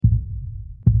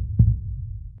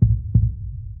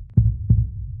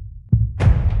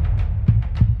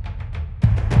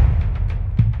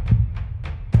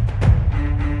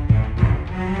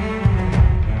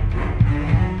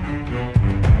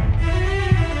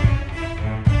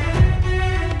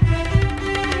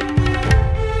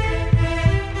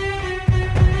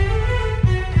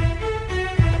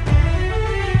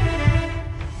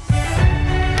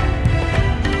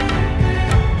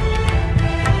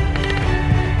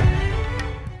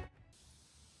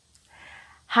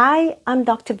Hi, I'm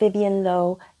Dr. Vivian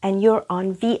Lowe, and you're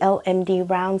on VLMD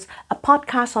Rounds, a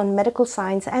podcast on medical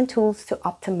science and tools to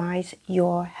optimize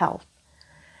your health.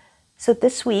 So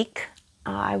this week,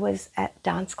 I was at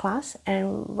dance class,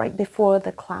 and right before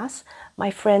the class,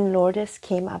 my friend Lourdes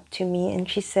came up to me and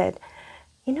she said,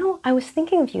 I was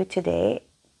thinking of you today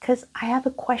because I have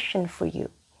a question for you.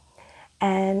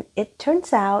 And it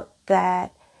turns out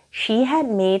that she had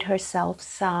made herself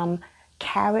some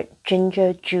carrot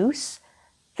ginger juice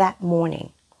that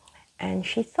morning. And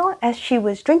she thought, as she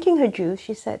was drinking her juice,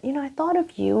 she said, I thought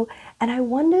of you and I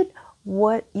wondered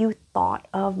what you thought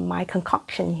of my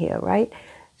concoction here, right?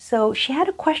 So she had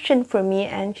a question for me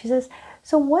and she says,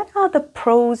 so what are the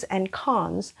pros and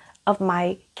cons of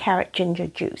my carrot ginger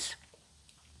juice?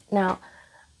 Now,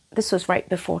 this was right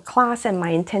before class and my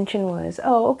intention was,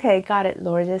 okay, got it,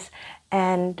 Lourdes.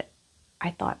 And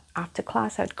I thought after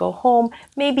class I'd go home,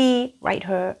 maybe write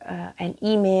her an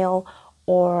email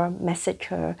or message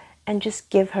her and just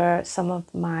give her some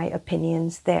of my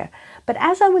opinions there. But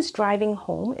as I was driving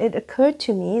home, it occurred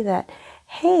to me that,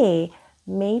 hey,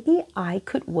 maybe I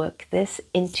could work this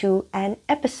into an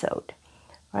episode,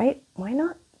 right? Why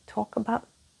not talk about,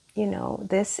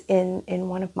 this in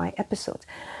one of my episodes?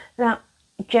 Now,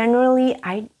 generally,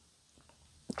 I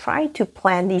try to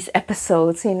plan these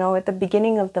episodes, at the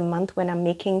beginning of the month when I'm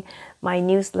making my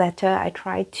newsletter. I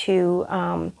try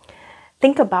to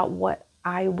think about what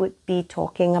I would be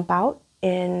talking about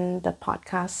in the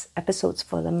podcast episodes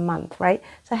for the month, right?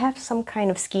 So I have some kind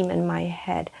of scheme in my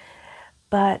head.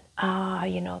 But,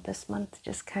 this month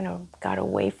just kind of got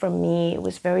away from me. It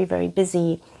was very, very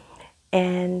busy.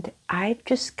 And I've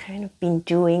just kind of been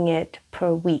doing it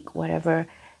per week, whatever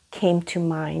came to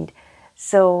mind.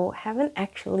 So haven't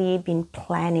actually been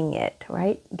planning it,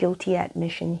 right? Guilty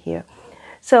admission here.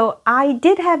 So I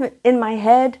did have in my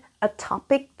head a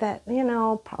topic that,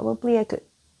 probably I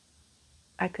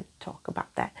could talk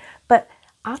about that. But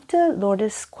after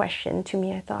Lourdes' question to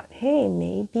me, I thought, hey,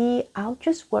 maybe I'll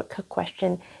just work her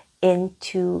question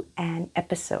into an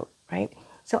episode, right?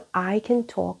 So I can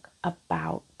talk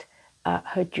about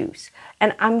her juice.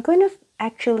 And I'm going to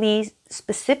actually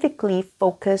specifically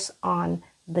focus on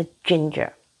the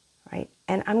ginger, right?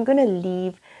 And I'm going to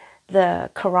leave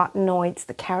the carotenoids,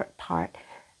 the carrot part,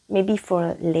 maybe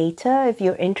for later. If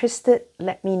you're interested,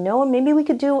 let me know. Maybe we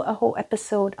could do a whole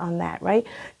episode on that, right?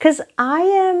 Because I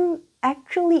am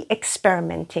actually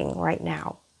experimenting right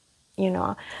now.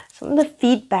 Some of the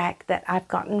feedback that I've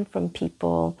gotten from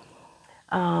people,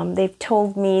 they've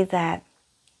told me that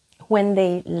when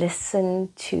they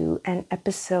listen to an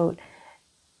episode,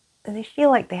 they feel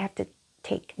like they have to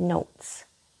take notes.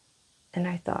 And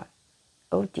I thought,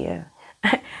 oh dear.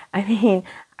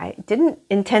 I didn't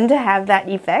intend to have that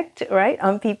effect, right,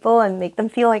 on people and make them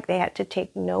feel like they had to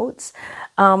take notes.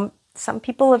 Some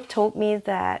people have told me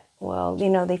that,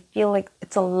 they feel like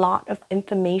it's a lot of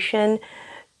information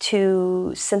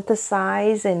to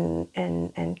synthesize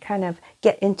and kind of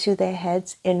get into their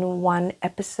heads in one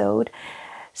episode.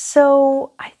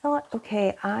 So I thought,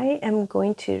 okay, I am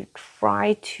going to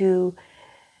try to,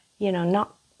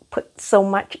 not put so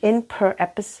much in per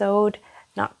episode,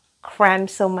 not cram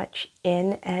so much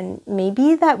in, and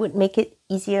maybe that would make it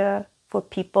easier for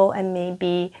people, and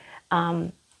maybe,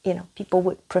 people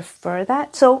would prefer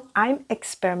that. So I'm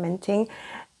experimenting,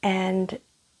 and,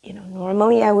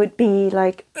 normally I would be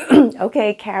like,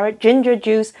 okay, carrot, ginger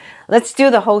juice, let's do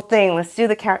the whole thing. Let's do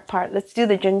the carrot part. Let's do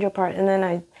the ginger part. And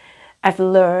then I've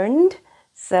learned,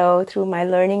 so through my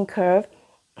learning curve,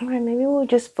 all right, maybe we'll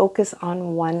just focus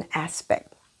on one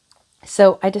aspect.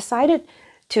 So I decided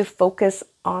to focus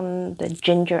on the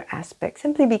ginger aspect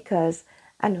simply because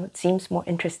I know it seems more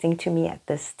interesting to me at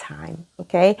this time,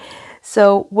 okay?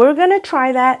 So we're going to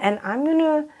try that, and I'm going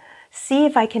to see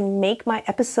if I can make my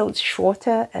episodes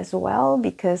shorter as well,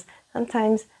 because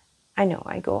sometimes I know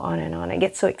I go on and on. I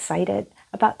get so excited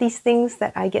about these things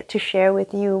that I get to share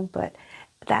with you, but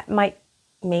that might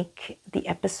make the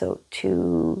episode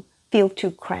feel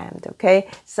too crammed, okay?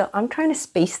 So I'm trying to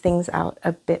space things out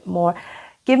a bit more.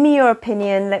 Give me your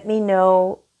opinion. Let me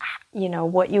know,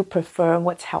 what you prefer,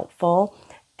 what's helpful.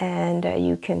 And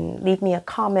you can leave me a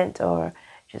comment or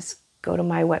just go to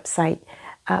my website.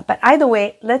 But either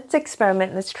way, let's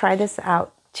experiment. Let's try this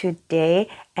out today.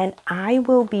 And I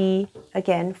will be,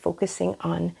 again, focusing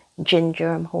on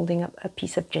ginger. I'm holding up a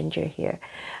piece of ginger here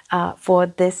for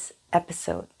this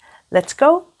episode. Let's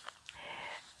go.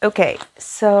 Okay,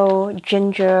 so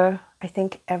ginger, I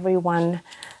think everyone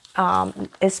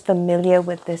is familiar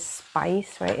with this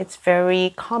spice, right? It's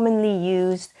very commonly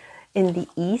used in the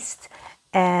East,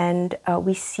 and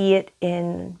we see it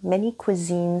in many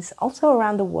cuisines also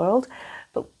around the world.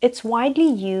 but it's widely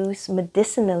used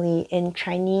medicinally in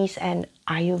Chinese and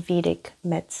Ayurvedic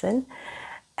medicine.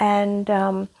 And,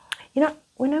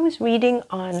 when I was reading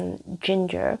on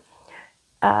ginger,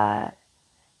 I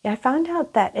found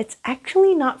out that it's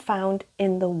actually not found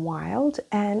in the wild,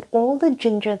 and all the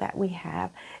ginger that we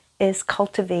have is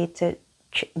cultivated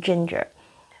ginger.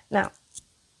 Now,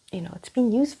 it's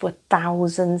been used for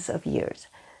thousands of years.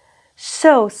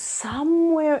 So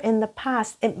somewhere in the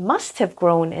past, it must have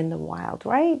grown in the wild,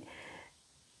 right?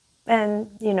 And,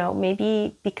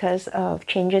 maybe because of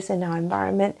changes in our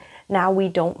environment, now we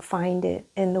don't find it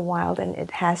in the wild and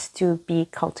it has to be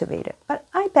cultivated. But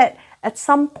I bet at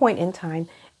some point in time,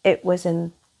 it was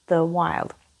in the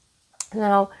wild.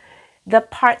 Now, the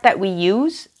part that we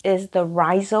use is the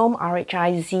rhizome,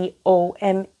 rhizome,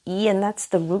 and that's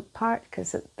the root part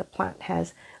because the plant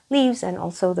has leaves and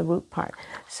also the root part.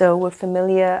 So we're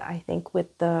familiar, I think,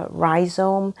 with the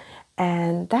rhizome,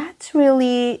 and that's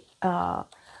really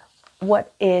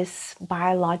what is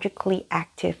biologically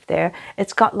active there.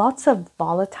 It's got lots of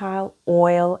volatile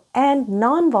oil and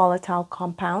non-volatile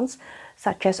compounds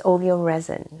such as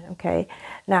oleoresin. Okay,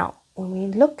 now when we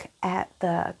look at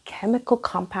the chemical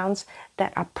compounds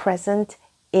that are present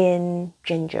in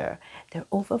ginger, there are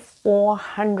over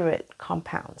 400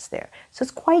 compounds there. So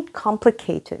it's quite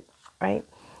complicated, right?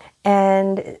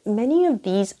 And many of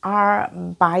these are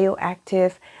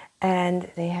bioactive and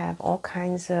they have all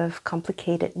kinds of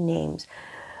complicated names.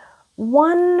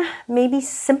 One maybe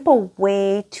simple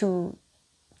way to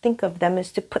think of them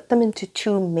is to put them into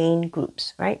two main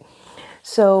groups, right?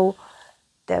 So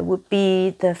there would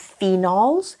be the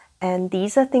phenols, and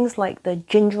these are things like the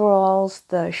gingerols,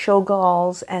 the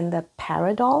shogaols, and the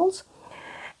pyridols.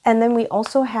 And then we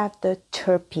also have the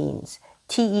terpenes,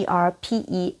 terpenes,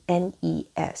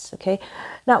 okay?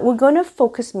 Now we're going to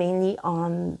focus mainly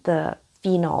on the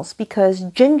phenols because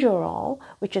gingerol,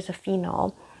 which is a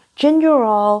phenol,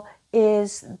 gingerol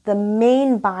is the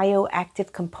main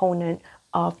bioactive component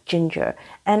of ginger.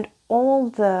 And all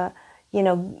the,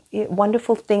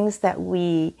 wonderful things that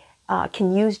we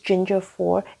can use ginger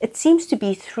for, it seems to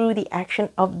be through the action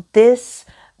of this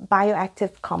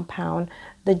bioactive compound,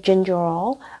 the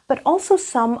gingerol, but also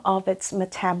some of its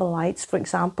metabolites, for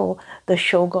example, the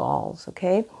shogaols,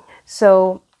 okay?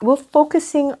 So we're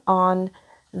focusing on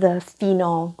the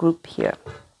phenol group here.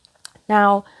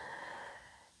 Now,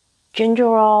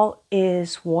 gingerol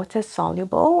is water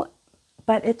soluble,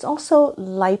 but it's also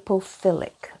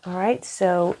lipophilic, all right?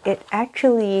 So it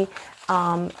actually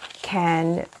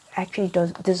can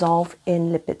dissolve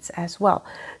in lipids as well.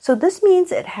 So this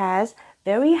means it has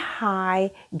very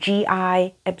high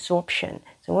GI absorption.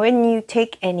 So when you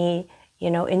take any,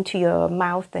 into your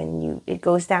mouth and it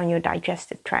goes down your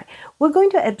digestive tract, we're going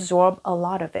to absorb a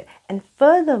lot of it. And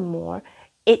furthermore,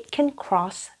 it can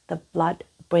cross the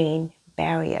blood-brain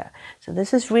barrier. So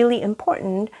this is really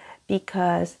important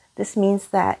because this means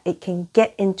that it can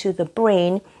get into the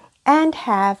brain and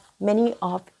have many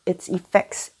of its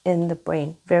effects in the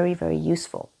brain. Very, very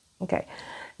useful. Okay.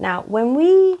 Now, when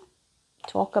we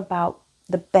talk about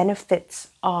the benefits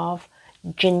of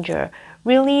ginger,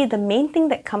 really the main thing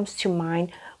that comes to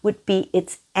mind would be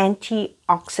its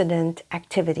antioxidant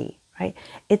activity, right?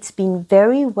 It's been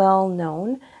very well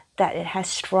known that it has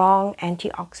strong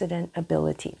antioxidant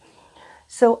ability.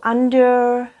 So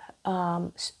under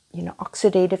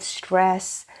oxidative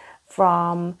stress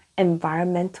from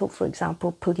environmental, for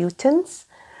example, pollutants,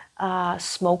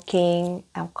 smoking,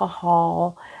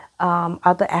 alcohol,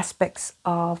 other aspects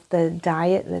of the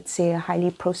diet, let's say a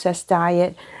highly processed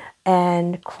diet,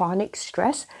 and chronic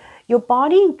stress, your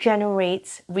body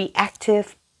generates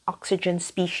reactive oxygen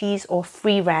species or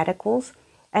free radicals.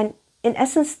 And in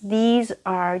essence, these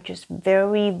are just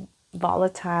very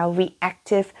volatile,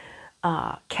 reactive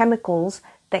chemicals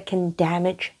that can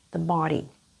damage the body.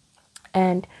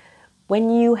 And when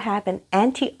you have an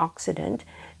antioxidant,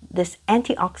 this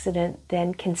antioxidant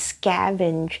then can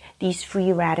scavenge these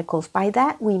free radicals. By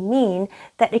that we mean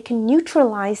that it can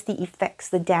neutralize the effects,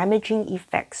 the damaging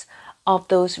effects of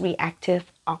those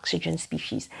reactive oxygen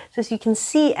species. So as you can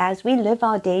see, as we live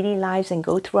our daily lives and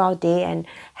go through our day and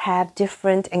have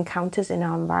different encounters in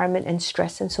our environment and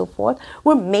stress and so forth,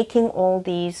 we're making all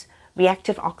these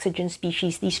reactive oxygen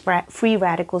species, these free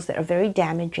radicals that are very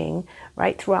damaging,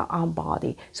 right, throughout our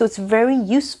body. So it's very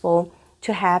useful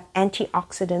to have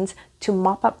antioxidants to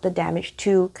mop up the damage,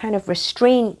 to kind of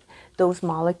restrain those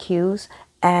molecules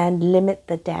and limit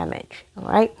the damage, all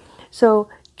right? So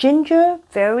ginger,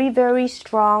 very, very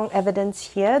strong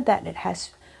evidence here that it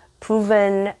has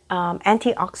proven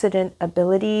antioxidant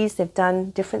abilities. They've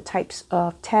done different types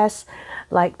of tests,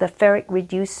 like the ferric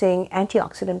reducing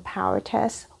antioxidant power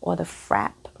test, or the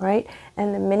FRAP, right?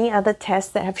 And the many other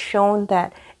tests that have shown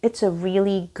that it's a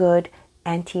really good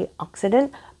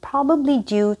antioxidant, probably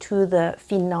due to the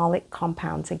phenolic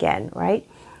compounds again, right?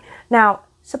 Now,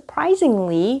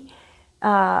 surprisingly,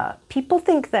 people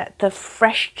think that the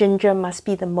fresh ginger must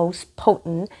be the most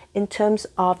potent in terms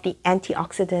of the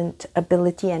antioxidant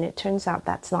ability, and it turns out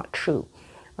that's not true,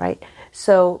 right?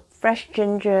 So fresh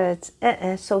ginger, it's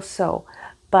so-so,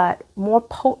 but more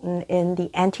potent in the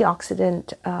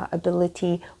antioxidant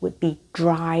ability would be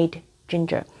dried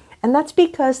ginger. And that's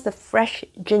because the fresh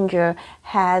ginger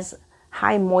has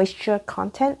high moisture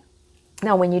content.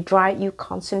 Now, when you dry it, you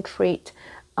concentrate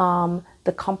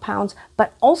the compounds,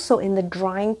 but also in the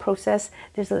drying process,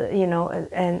 there's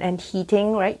and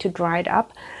heating, right, to dry it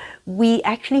up, we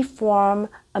actually form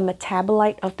a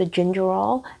metabolite of the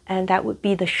gingerol, and that would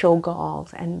be the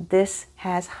shogaols, and this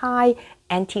has high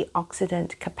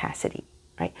antioxidant capacity,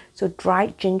 right? So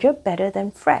dried ginger better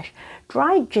than fresh.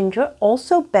 Dried ginger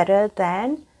also better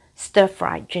than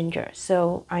stir-fried ginger.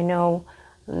 So I know,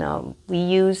 we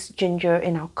use ginger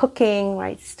in our cooking,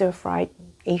 right? Stir-fried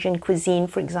Asian cuisine,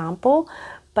 for example,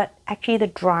 but actually the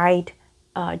dried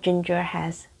ginger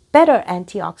has better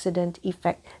antioxidant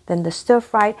effect than the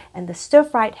stir-fried, and the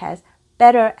stir-fried has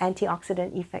better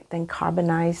antioxidant effect than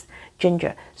carbonized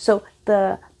ginger. So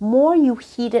the more you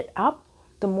heat it up,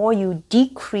 the more you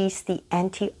decrease the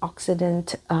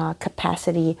antioxidant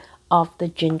capacity of the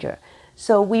ginger.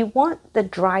 So we want the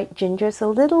dried gingers a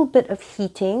little bit of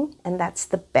heating, and that's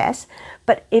the best.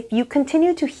 But if you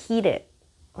continue to heat it,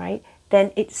 right,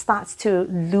 then it starts to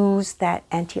lose that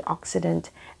antioxidant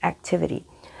activity.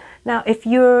 Now, if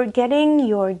you're getting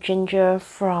your ginger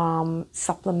from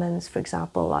supplements, for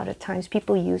example, a lot of times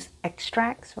people use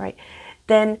extracts, right?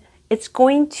 Then it's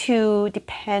going to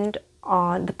depend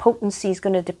on, the potency is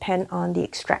going to depend on the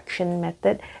extraction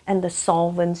method and the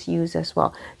solvents used as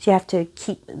well. So you have to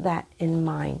keep that in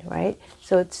mind, right?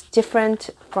 So it's different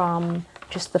from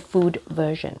just the food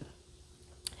version.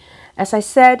 As I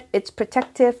said, it's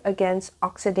protective against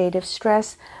oxidative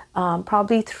stress,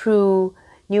 probably through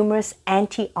numerous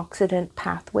antioxidant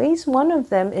pathways. One of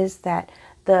them is that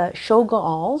the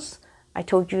shogaols, I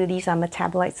told you these are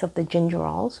metabolites of the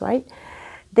gingerols, right?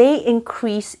 They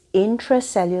increase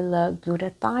intracellular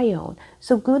glutathione.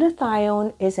 So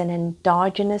glutathione is an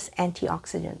endogenous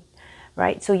antioxidant,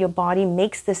 right? So your body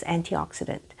makes this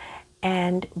antioxidant.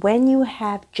 And when you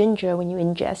have ginger, when you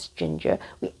ingest ginger,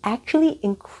 we actually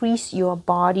increase your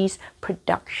body's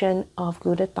production of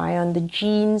glutathione. The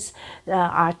genes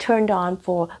are turned on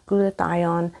for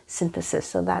glutathione synthesis,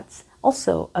 so that's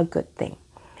also a good thing.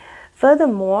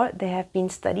 Furthermore, there have been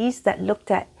studies that looked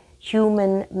at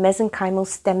human mesenchymal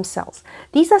stem cells.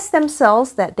 These are stem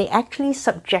cells that they actually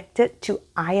subjected to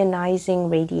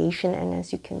ionizing radiation, and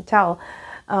as you can tell,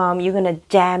 you're going to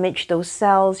damage those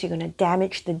cells, you're going to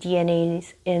damage the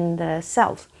DNAs in the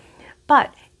cells.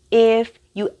 But if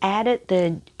you added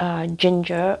the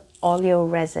ginger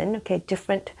oleoresin, okay,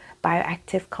 different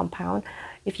bioactive compound,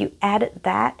 if you added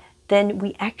that, then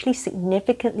we actually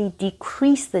significantly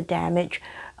decrease the damage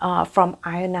from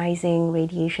ionizing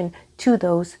radiation to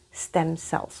those stem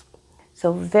cells.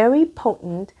 So very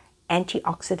potent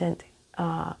antioxidant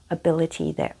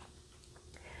ability there.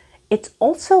 It's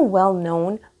also well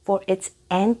known for its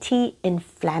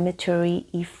anti-inflammatory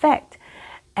effect.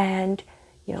 And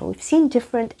we've seen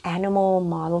different animal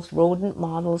models, rodent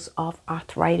models of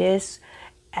arthritis,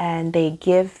 and they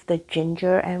give the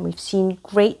ginger, and we've seen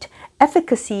great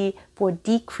efficacy for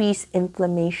decreased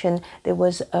inflammation. There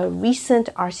was a recent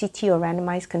RCT, or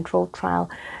randomized controlled trial,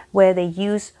 where they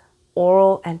use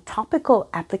oral and topical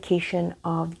application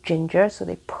of ginger. So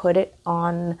they put it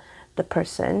on the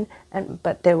person,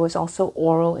 but there was also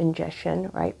oral ingestion,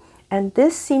 right? And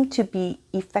this seemed to be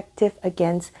effective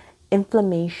against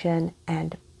inflammation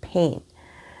and pain.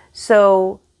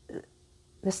 So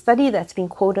the study that's been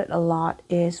quoted a lot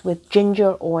is with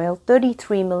ginger oil,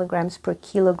 33 milligrams per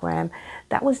kilogram.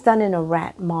 That was done in a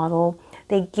rat model.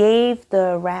 They gave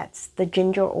the rats the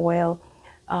ginger oil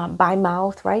by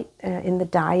mouth, right, in the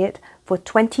diet for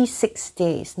 26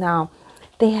 days. Now,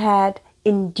 they had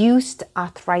induced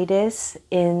arthritis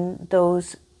in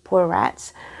those poor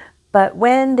rats, but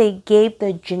when they gave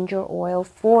the ginger oil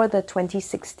for the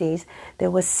 26 days,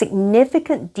 there was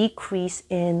significant decrease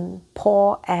in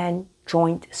paw and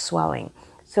joint swelling.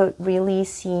 So it really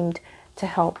seemed to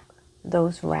help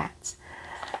those rats.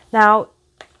 Now,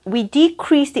 we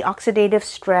decrease the oxidative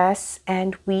stress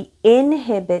and we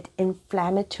inhibit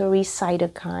inflammatory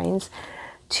cytokines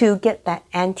to get that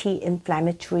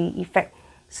anti-inflammatory effect.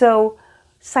 So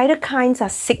cytokines are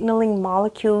signaling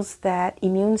molecules that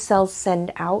immune cells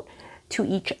send out to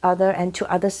each other and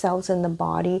to other cells in the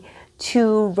body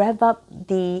to rev up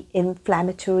the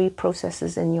inflammatory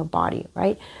processes in your body,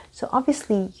 right? So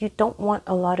obviously you don't want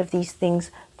a lot of these things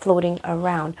floating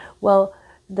around. Well,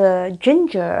 the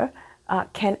ginger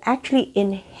can actually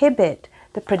inhibit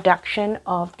the production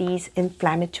of these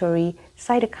inflammatory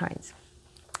cytokines.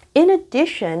 In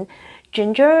addition,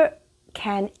 ginger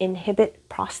can inhibit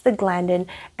prostaglandin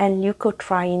and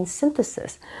leukotriene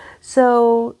synthesis.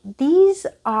 So these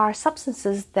are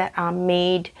substances that are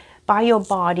made by your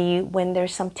body when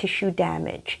there's some tissue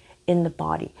damage in the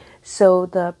body. So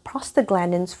the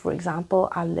prostaglandins, for example,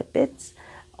 are lipids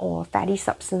or fatty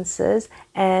substances,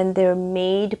 and they're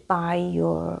made by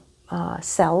your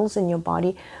cells in your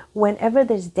body whenever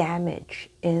there's damage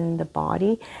in the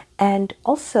body. And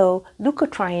also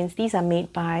leukotrienes, these are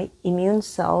made by immune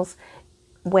cells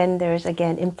when there's,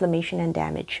 again, inflammation and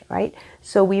damage, right?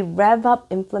 So we rev up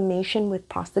inflammation with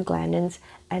prostaglandins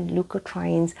and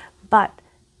leukotrienes, but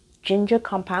ginger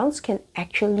compounds can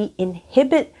actually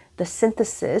inhibit the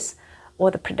synthesis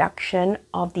or the production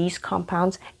of these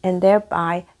compounds and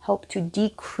thereby help to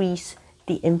decrease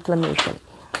the inflammation.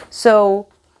 So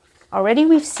already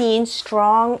we've seen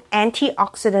strong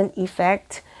antioxidant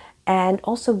effect and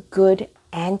also good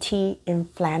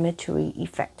anti-inflammatory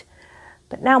effect.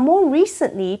 But now more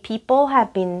recently, people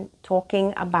have been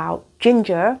talking about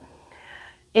ginger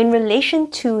in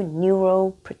relation to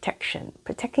neuroprotection,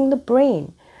 protecting the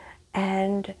brain.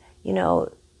 And,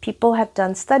 people have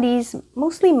done studies,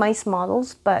 mostly mice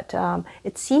models, but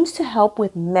it seems to help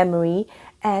with memory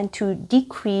and to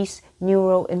decrease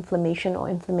neuroinflammation or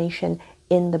inflammation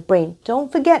in the brain.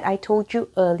 Don't forget, I told you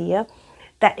earlier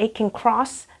that it can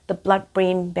cross the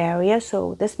blood-brain barrier.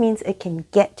 So this means it can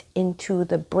get into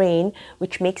the brain,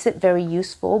 which makes it very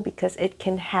useful because it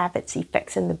can have its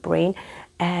effects in the brain.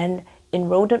 And in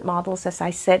rodent models, as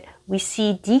I said, we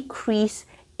see decreased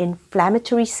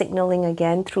inflammatory signaling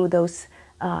again through those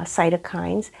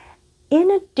cytokines.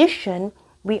 In addition,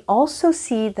 we also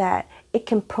see that it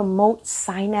can promote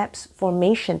synapse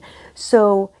formation.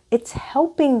 So it's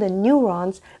helping the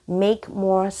neurons make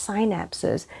more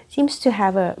synapses. Seems to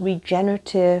have a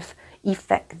regenerative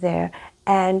effect there.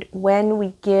 And when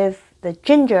we give the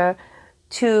ginger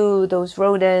to those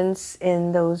rodents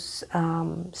in those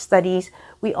studies,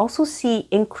 we also see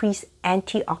increased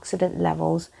antioxidant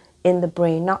levels in the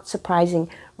brain. Not surprising,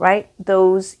 right?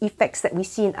 Those effects that we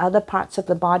see in other parts of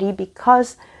the body,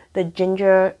 because the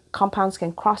ginger compounds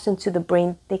can cross into the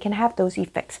brain, they can have those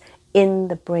effects in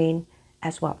the brain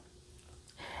as well.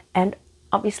 And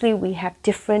obviously we have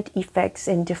different effects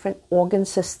in different organ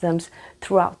systems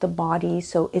throughout the body.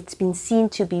 So it's been seen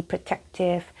to be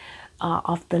protective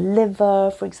of the liver,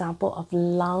 for example, of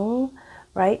lung,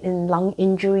 right? In lung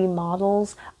injury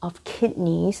models, of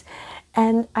kidneys.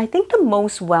 And I think the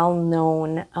most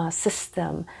well-known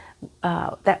system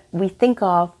that we think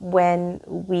of when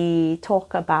we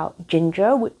talk about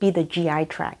ginger would be the GI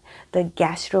tract, the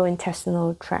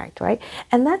gastrointestinal tract, right?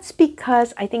 And that's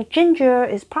because I think ginger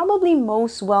is probably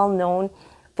most well-known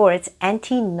for its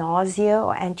anti-nausea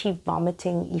or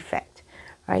anti-vomiting effect,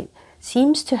 right?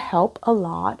 Seems to help a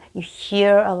lot. You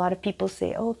hear a lot of people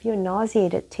say, oh, if you're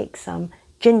nauseated, take some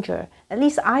ginger. At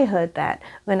least I heard that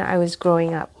when I was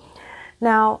growing up.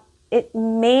 Now, it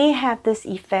may have this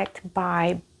effect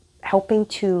by helping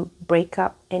to break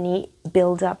up any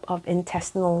buildup of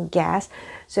intestinal gas.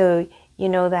 So you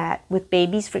know that with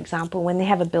babies, for example, when they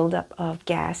have a buildup of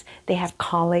gas, they have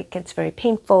colic, it's very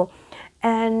painful,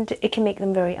 and it can make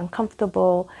them very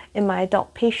uncomfortable. In my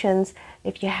adult patients,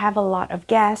 if you have a lot of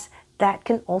gas, that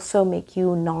can also make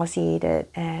you nauseated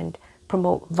and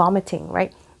promote vomiting,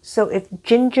 right? So if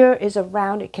ginger is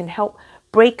around, it can help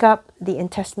break up the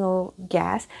intestinal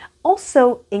gas.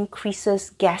 Also increases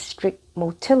gastric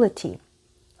motility,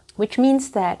 which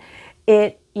means that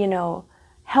it,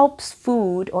 helps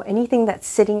food or anything that's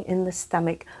sitting in the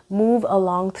stomach move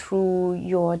along through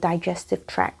your digestive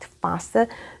tract faster.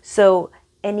 So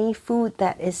any food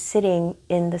that is sitting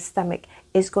in the stomach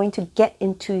is going to get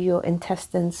into your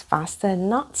intestines faster and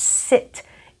not sit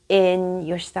in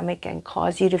your stomach and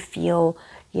cause you to feel,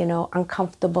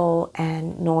 uncomfortable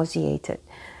and nauseated.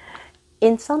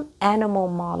 In some animal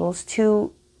models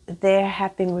too, there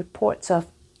have been reports of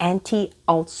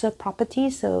anti-ulcer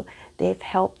properties. So they've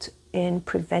helped in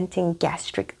preventing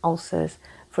gastric ulcers,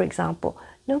 for example.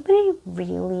 Nobody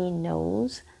really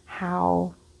knows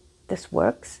how this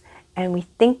works. And we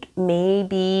think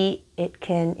maybe it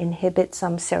can inhibit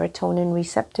some serotonin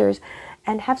receptors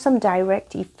and have some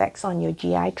direct effects on your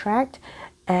GI tract.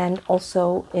 and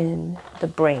also in the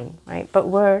brain, right? But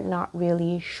we're not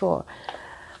really sure.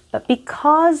 But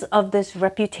because of this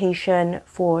reputation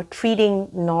for treating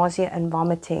nausea and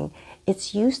vomiting,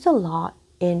 it's used a lot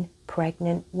in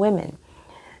pregnant women.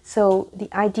 So the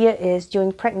idea is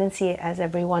during pregnancy, as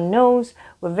everyone knows,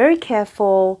 we're very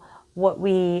careful what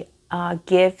we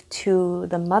give to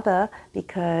the mother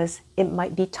because it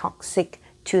might be toxic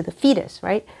to the fetus,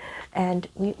 right? And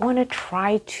we want to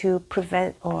try to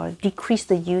prevent or decrease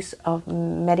the use of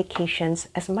medications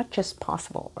as much as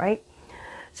possible, right?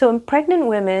 So in pregnant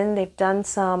women, they've done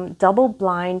some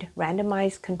double-blind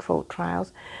randomized controlled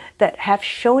trials that have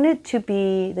shown it to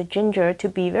be, the ginger, to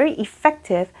be very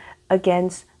effective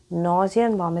against nausea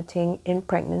and vomiting in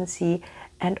pregnancy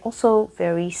and also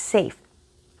very safe.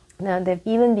 Now, there have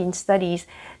even been studies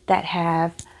that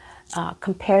have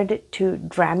compared it to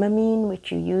Dramamine,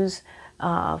 which you use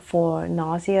for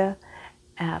nausea,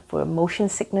 for motion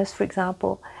sickness, for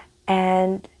example,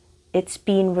 and it's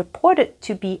been reported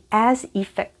to be as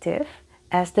effective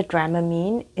as the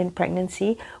Dramamine in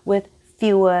pregnancy with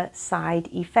fewer side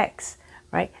effects,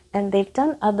 right? And they've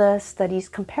done other studies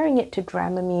comparing it to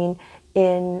Dramamine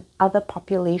in other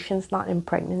populations, not in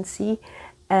pregnancy,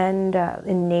 and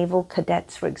in naval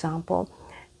cadets, for example.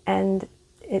 And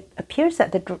it appears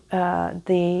that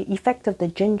the effect of the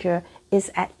ginger is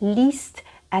at least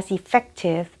as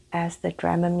effective as the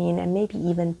Dramamine and maybe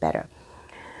even better.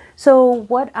 So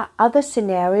what are other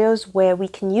scenarios where we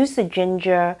can use the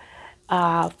ginger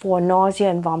for nausea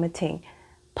and vomiting?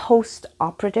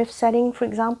 Post-operative setting, for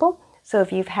example. So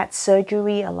if you've had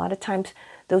surgery, a lot of times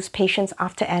those patients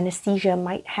after anesthesia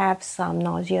might have some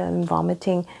nausea and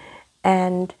vomiting,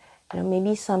 and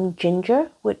maybe some ginger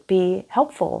would be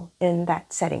helpful in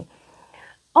that setting.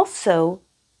 Also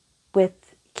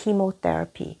with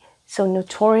chemotherapy. So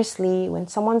notoriously, when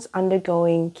someone's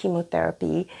undergoing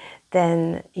chemotherapy,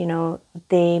 then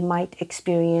they might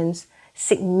experience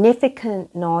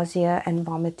significant nausea and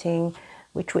vomiting,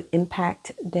 which would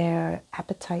impact their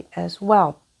appetite as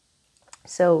well.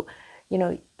 So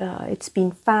it's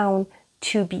been found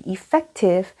to be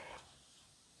effective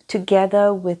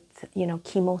together with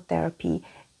chemotherapy.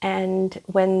 And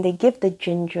when they give the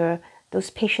ginger, those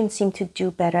patients seem to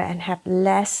do better and have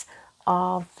less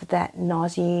of that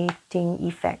nauseating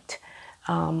effect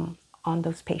on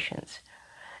those patients.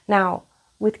 Now,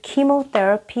 with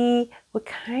chemotherapy, we're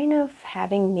kind of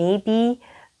having maybe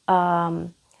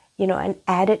an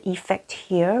added effect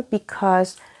here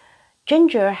because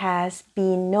ginger has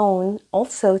been known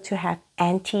also to have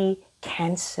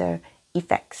anti-cancer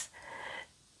effects.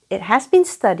 It has been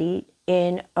studied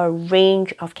in a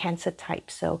range of cancer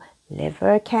types, so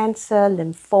liver cancer,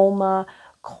 lymphoma,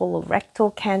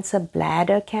 colorectal cancer,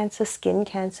 bladder cancer, skin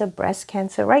cancer, breast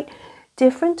cancer, right?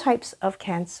 Different types of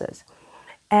cancers.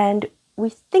 And we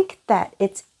think that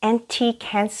its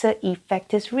anti-cancer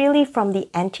effect is really from the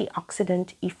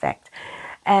antioxidant effect.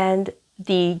 And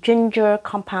the ginger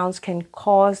compounds can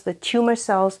cause the tumor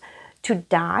cells to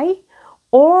die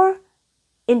or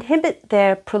inhibit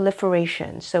their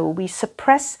proliferation. So we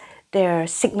suppress their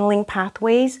signaling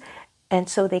pathways, and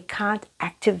so they can't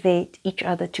activate each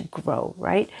other to grow,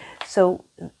 right? So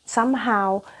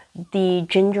somehow the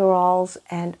gingerols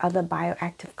and other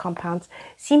bioactive compounds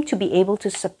seem to be able to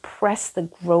suppress the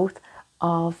growth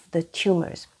of the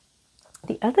tumors.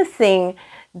 The other thing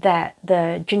that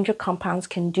the ginger compounds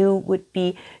can do would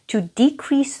be to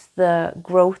decrease the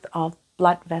growth of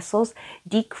blood vessels,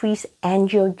 decrease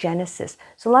angiogenesis.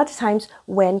 So a lot of times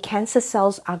when cancer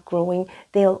cells are growing,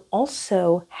 they'll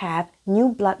also have new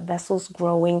blood vessels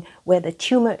growing where the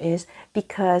tumor is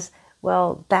because,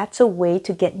 well, that's a way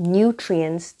to get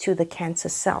nutrients to the cancer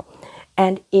cell.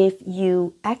 And if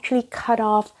you actually cut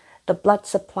off the blood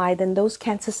supply, then those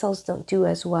cancer cells don't do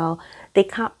as well. They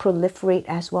can't proliferate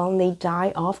as well, and they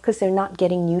die off because they're not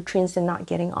getting nutrients, they're not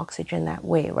getting oxygen that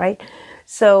way, right?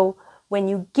 So when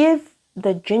you give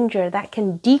the ginger, that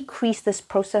can decrease this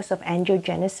process of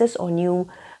angiogenesis or new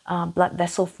blood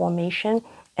vessel formation,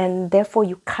 and therefore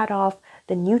you cut off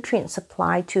the nutrient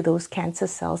supply to those cancer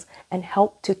cells and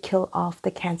help to kill off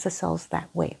the cancer cells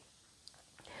that way.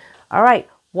 All right,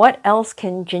 what else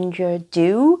can ginger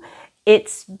do?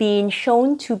 It's been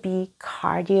shown to be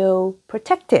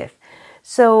cardioprotective.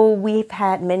 So we've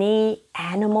had many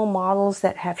animal models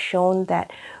that have shown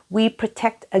that we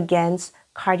protect against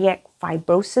cardiac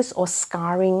fibrosis or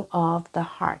scarring of the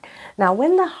heart. Now,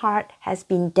 when the heart has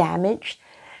been damaged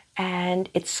and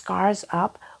it scars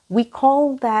up, we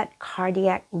call that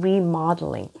cardiac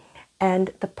remodeling.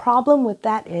 And the problem with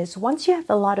that is once you have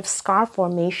a lot of scar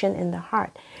formation in the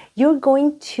heart, you're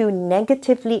going to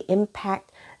negatively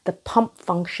impact the pump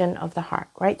function of the heart,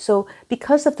 right? So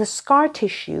because of the scar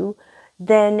tissue,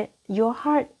 then your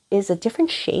heart is a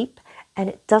different shape and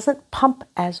it doesn't pump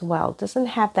as well, doesn't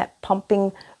have that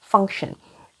pumping function.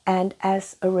 And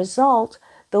as a result,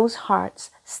 those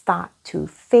hearts start to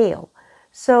fail.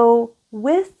 So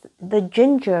with the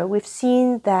ginger, we've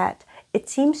seen that it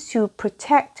seems to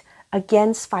protect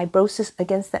against fibrosis,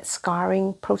 against that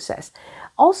scarring process.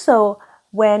 Also,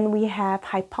 when we have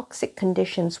hypoxic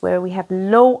conditions where we have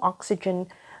low oxygen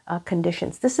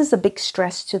conditions, this is a big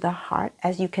stress to the heart,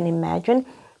 as you can imagine,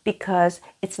 because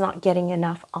it's not getting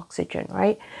enough oxygen,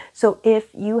 right? So if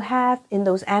you have in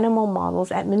those animal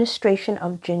models administration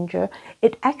of ginger,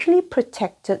 it actually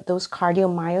protected those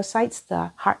cardiomyocytes,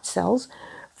 the heart cells,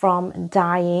 from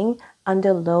dying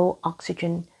under low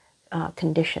oxygen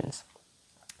conditions.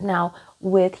 Now,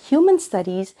 with human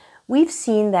studies, we've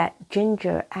seen that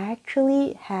ginger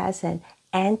actually has an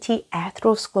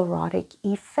anti-atherosclerotic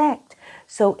effect.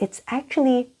 So it's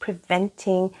actually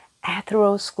preventing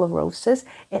atherosclerosis.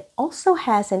 It also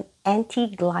has an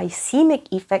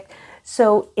anti-glycemic effect.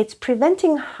 So it's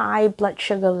preventing high blood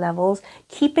sugar levels,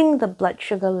 keeping the blood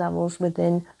sugar levels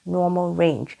within normal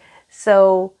range.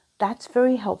 So that's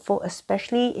very helpful,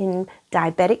 especially in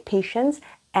diabetic patients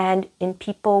and in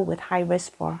people with high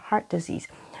risk for heart disease.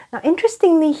 Now,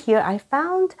 interestingly here, I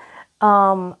found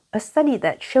a study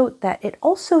that showed that it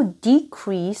also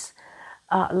decreased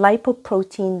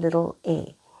lipoprotein little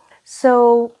a.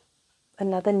 So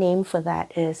another name for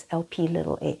that is LP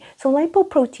little a. So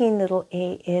lipoprotein little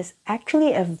a is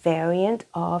actually a variant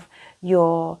of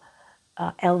your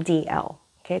LDL.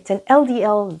 Okay, it's an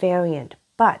LDL variant,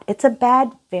 but it's a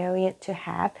bad variant to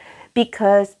have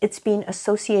because it's been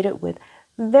associated with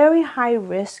very high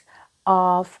risk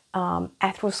of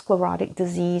atherosclerotic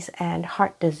disease and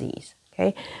heart disease.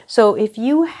 Okay, so if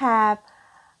you have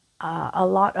a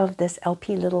lot of this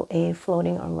LP little a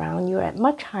floating around, you're at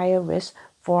much higher risk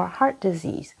for heart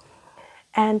disease.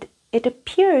 And it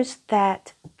appears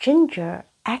that ginger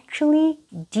actually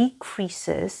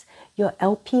decreases your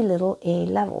LP little a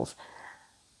levels.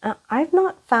 I've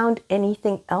not found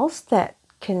anything else that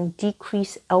can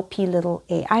decrease LP little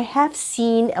a. I have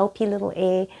seen LP little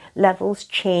a levels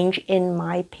change in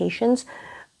my patients,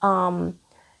 but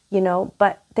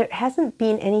there hasn't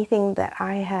been anything that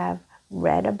I have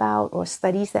read about or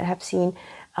studies that have seen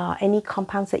any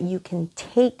compounds that you can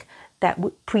take that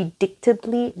would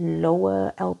predictably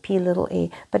lower LP little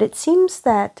a. But it seems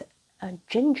that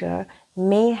ginger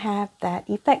may have that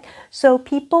effect. So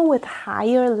people with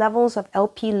higher levels of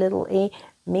LP little a,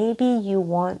 maybe you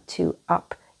want to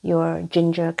up your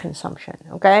ginger consumption,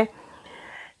 okay?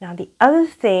 Now, the other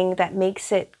thing that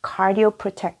makes it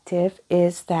cardioprotective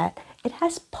is that it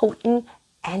has potent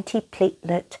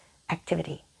antiplatelet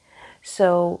activity.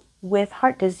 So with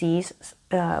heart disease,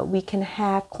 we can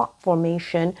have clot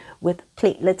formation with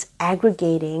platelets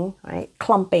aggregating, right,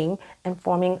 clumping and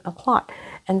forming a clot.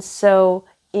 And so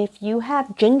if you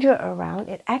have ginger around,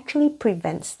 it actually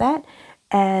prevents that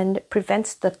and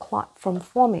prevents the clot from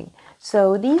forming.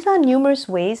 So these are numerous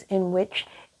ways in which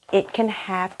it can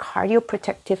have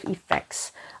cardioprotective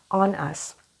effects on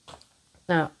us.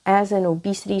 Now, as an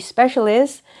obesity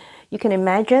specialist, you can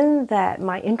imagine that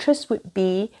my interest would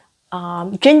be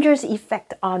ginger's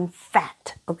effect on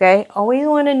fat, okay? Always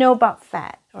want to know about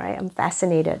fat, right? I'm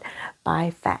fascinated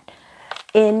by fat.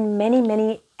 In many,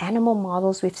 many animal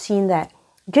models, we've seen that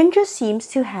ginger seems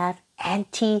to have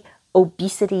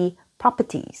anti-obesity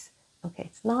properties. Okay,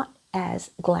 it's not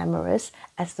as glamorous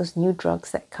as those new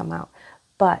drugs that come out,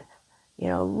 but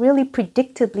really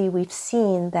predictably, we've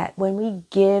seen that when we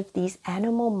give these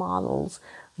animal models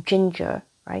ginger,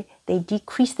 right, they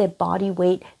decrease their body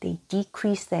weight, they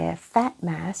decrease their fat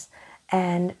mass,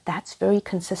 and that's very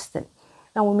consistent.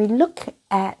 Now, when we look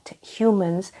at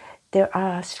humans, there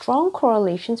are strong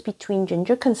correlations between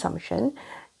ginger consumption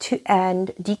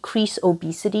and decrease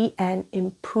obesity and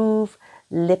improve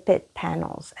lipid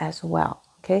panels as well.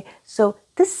 Okay, so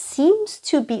this seems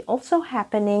to be also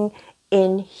happening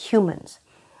in humans.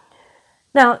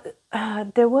 Now,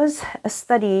 there was a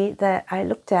study that I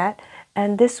looked at,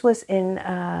 and this was in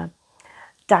a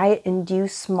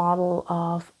diet-induced model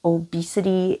of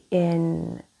obesity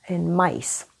in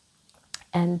mice.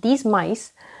 And these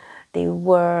mice, they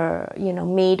were,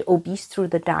 made obese through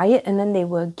the diet, and then they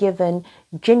were given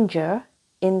ginger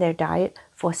in their diet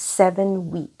for 7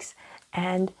 weeks.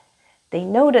 And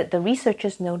the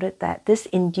researchers noted that this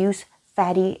induced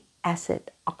fatty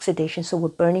acid oxidation, so we're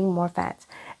burning more fats,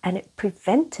 and it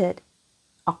prevented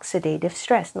oxidative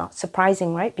stress. Not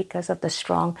surprising, right? Because of the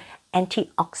strong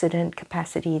antioxidant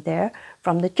capacity there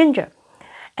from the ginger.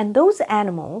 And those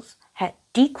animals had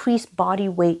decreased body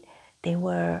weight. They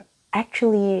were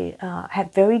actually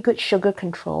had very good sugar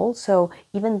control. So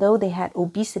even though they had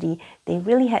obesity, they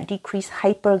really had decreased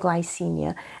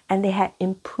hyperglycemia, and they had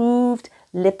improved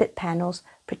lipid panels,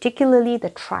 particularly the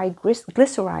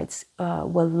triglycerides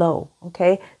were low.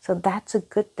 Okay, so that's a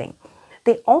good thing.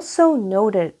 They also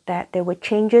noted that there were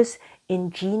changes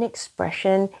in gene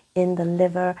expression in the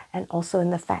liver and also in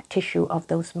the fat tissue of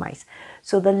those mice.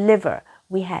 So the liver,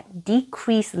 we had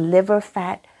decreased liver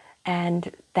fat,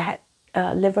 and that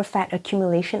liver fat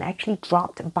accumulation actually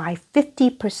dropped by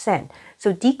 50%.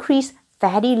 So decreased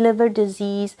fatty liver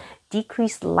disease,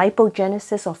 decreased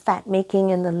lipogenesis or fat making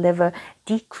in the liver,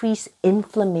 decreased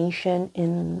inflammation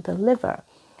in the liver.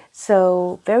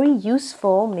 So very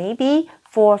useful maybe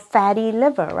for fatty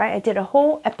liver, right? I did a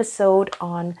whole episode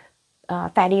on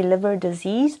fatty liver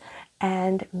disease,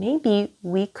 and maybe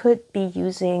we could be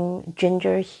using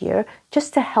ginger here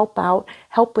just to help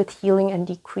with healing and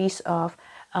decrease of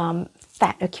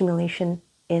fat accumulation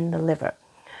in the liver.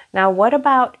 Now, what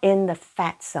about in the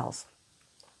fat cells?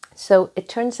 So it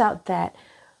turns out that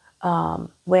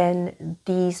when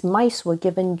these mice were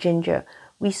given ginger,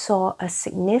 we saw a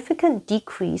significant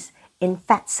decrease in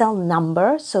fat cell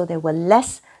number, so there were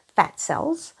less fat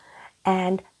cells,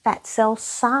 and fat cell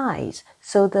size,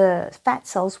 so the fat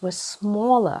cells were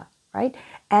smaller, right?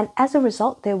 And as a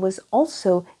result, there was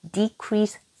also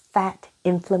decreased fat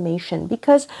inflammation,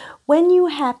 because when you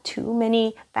have too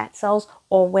many fat cells,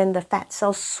 or when the fat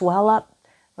cells swell up,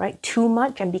 right, too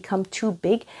much and become too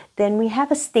big, then we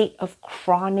have a state of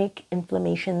chronic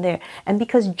inflammation there. And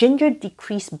because ginger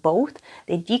decreased both,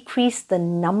 they decreased the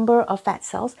number of fat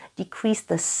cells, decreased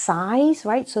the size,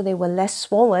 right, so they were less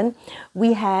swollen,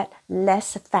 we had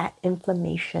less fat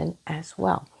inflammation as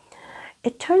well.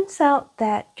 It turns out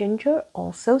that ginger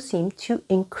also seemed to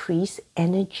increase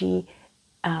energy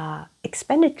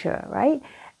expenditure, right?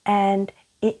 And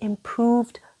it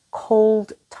improved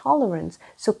cold tolerance.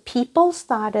 So people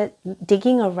started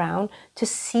digging around to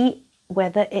see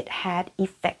whether it had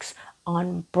effects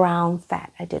on brown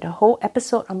fat. I did a whole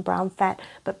episode on brown fat,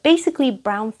 but basically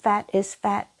brown fat is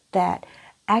fat that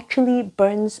actually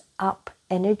burns up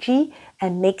energy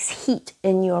and makes heat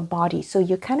in your body. So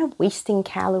you're kind of wasting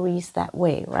calories that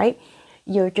way, right?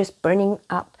 You're just burning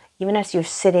up. Even as you're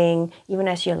sitting, even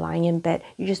as you're lying in bed,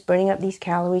 you're just burning up these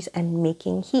calories and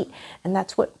making heat. And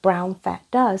that's what brown fat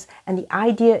does. And the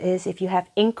idea is if you have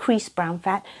increased brown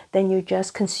fat, then you're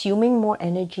just consuming more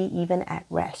energy even at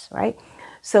rest, right?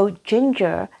 So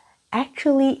ginger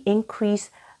actually increased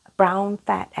brown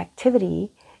fat activity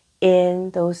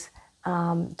in those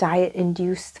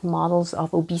diet-induced models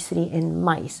of obesity in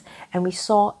mice. And we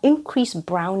saw increased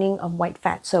browning of white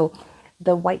fat. So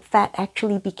the white fat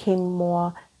actually became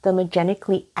more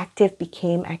thermogenically active,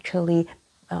 became actually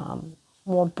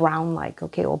more brown-like,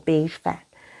 okay, or beige fat.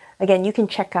 Again, you can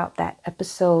check out that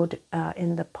episode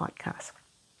in the podcast.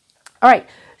 All right,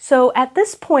 so at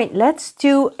this point, let's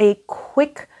do a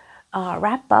quick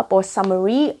wrap-up or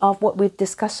summary of what we've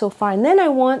discussed so far. And then I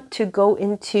want to go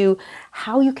into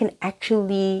how you can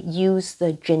actually use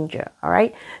the ginger, all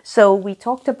right? So we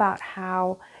talked about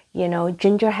how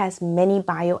ginger has many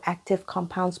bioactive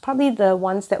compounds. Probably the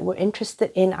ones that we're interested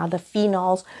in are the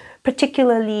phenols,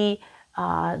 particularly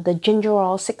the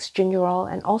gingerol,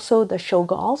 6-gingerol, and also the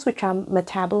shogaols, which are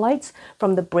metabolites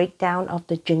from the breakdown of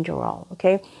the gingerol,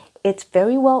 okay? It's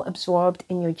very well absorbed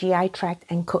in your GI tract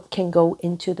and can go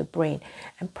into the brain.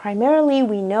 And primarily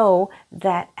we know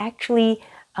that actually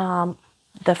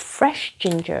the fresh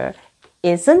ginger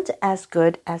isn't as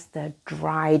good as the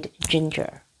dried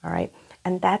ginger, all right?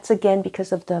 And that's again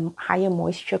because of the higher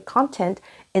moisture content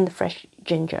in the fresh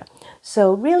ginger.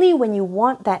 So really when you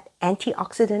want that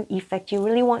antioxidant effect, you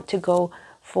really want to go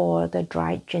for the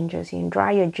dried gingers. You can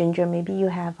dry your ginger. Maybe you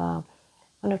have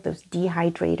one of those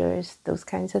dehydrators, those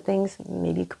kinds of things.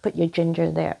 Maybe you could put your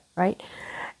ginger there, right?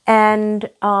 And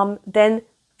then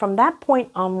from that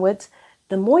point onwards,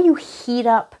 the more you heat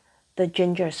up the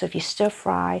ginger, so if you stir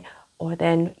fry, or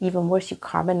then even worse, you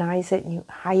carbonize it and you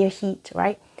higher heat,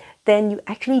 right? Then you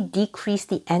actually decrease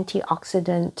the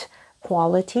antioxidant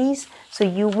qualities. So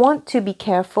you want to be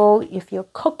careful. If you're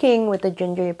cooking with the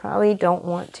ginger, you probably don't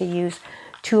want to use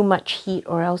too much heat,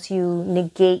 or else you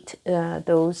negate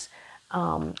those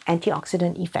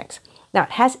antioxidant effects. Now,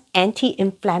 it has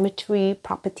anti-inflammatory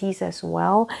properties as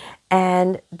well,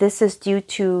 and this is due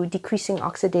to decreasing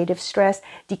oxidative stress,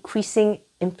 decreasing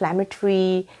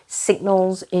inflammatory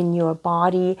signals in your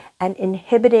body, and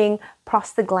inhibiting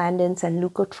prostaglandins and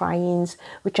leukotrienes,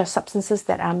 which are substances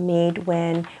that are made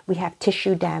when we have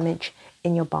tissue damage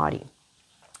in your body.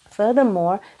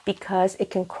 Furthermore, because it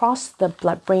can cross the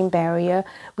blood-brain barrier,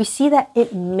 we see that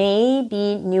it may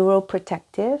be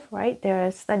neuroprotective, right? There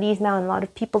are studies now and a lot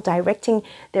of people directing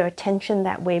their attention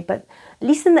that way, but at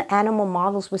least in the animal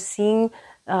models, we're seeing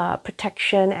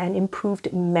protection and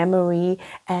improved memory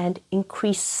and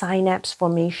increased synapse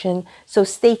formation. So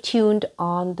stay tuned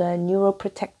on the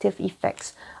neuroprotective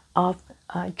effects of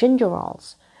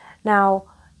gingerols. Now,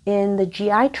 in the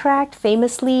GI tract,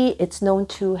 famously, it's known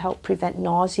to help prevent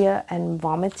nausea and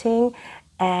vomiting,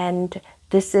 and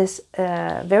this is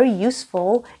very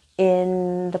useful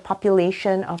in the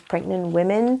population of pregnant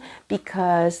women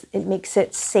because it makes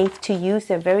it safe to use.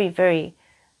 They're very,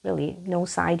 really no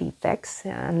side effects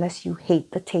unless you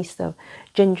hate the taste of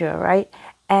ginger, right?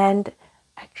 And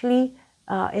actually,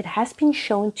 it has been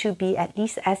shown to be at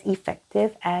least as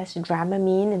effective as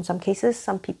Dramamine. In some cases,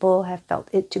 some people have felt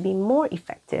it to be more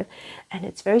effective, and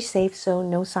it's very safe, so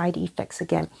no side effects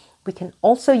again. We can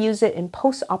also use it in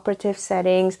post-operative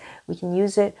settings. We can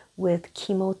use it with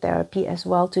chemotherapy as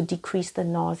well to decrease the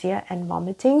nausea and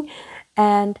vomiting.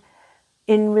 And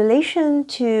in relation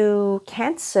to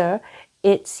cancer,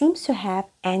 it seems to have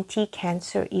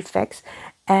anti-cancer effects,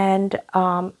 and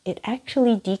it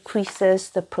actually decreases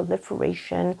the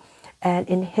proliferation and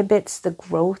inhibits the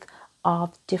growth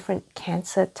of different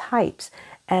cancer types.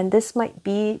 And this might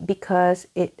be because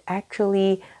it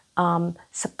actually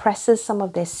suppresses some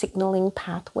of their signaling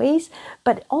pathways,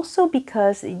 but also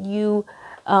because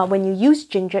when you use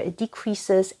ginger, it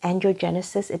decreases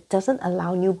angiogenesis. It doesn't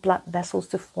allow new blood vessels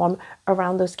to form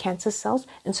around those cancer cells.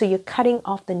 And so you're cutting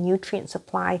off the nutrient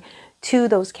supply to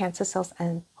those cancer cells,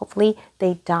 and hopefully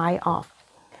they die off.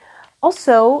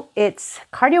 Also, it's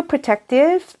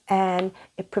cardioprotective, and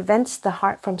it prevents the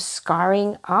heart from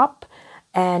scarring up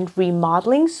and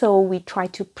remodeling. So we try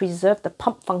to preserve the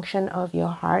pump function of your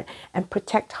heart and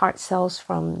protect heart cells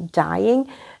from dying.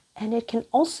 And it can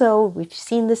also, we've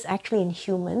seen this actually in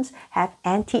humans, have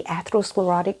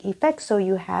anti-atherosclerotic effects. So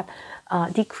you have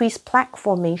decreased plaque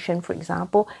formation, for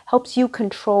example, helps you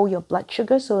control your blood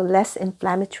sugar, so a less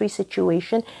inflammatory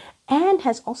situation, and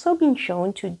has also been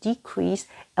shown to decrease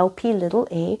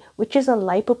Lp(a), which is a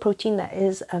lipoprotein that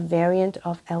is a variant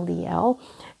of LDL.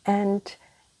 And,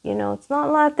 you know, it's not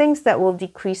a lot of things that will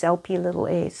decrease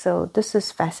Lp(a). So this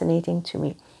is fascinating to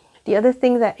me. The other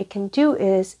thing that it can do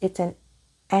is it's an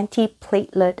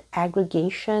antiplatelet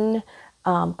aggregation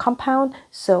compound,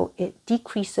 so it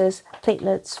decreases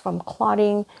platelets from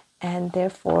clotting and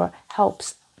therefore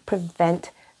helps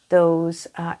prevent those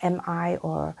MI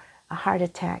or heart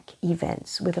attack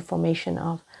events with the formation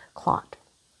of clot.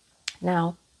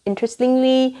 Now,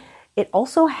 interestingly, it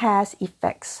also has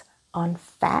effects on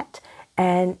fat,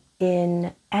 and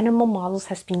in animal models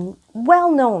has been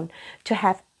well known to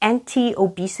have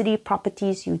anti-obesity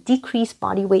properties. You decrease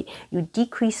body weight, you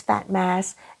decrease fat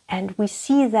mass, and we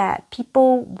see that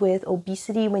people with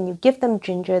obesity, when you give them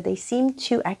ginger, they seem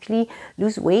to actually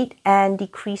lose weight and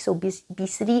decrease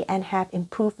obesity and have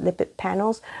improved lipid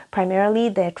panels. Primarily,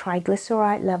 their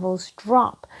triglyceride levels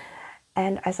drop.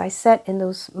 And as I said, in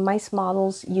those mice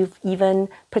models, you've even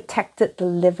protected the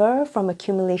liver from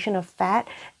accumulation of fat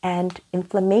and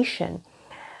inflammation.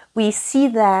 We see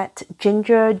that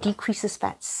ginger decreases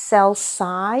fat cell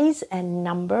size and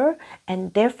number,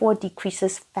 and therefore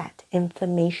decreases fat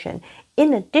inflammation.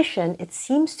 In addition, it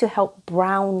seems to help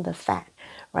brown the fat,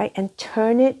 right, and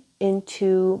turn it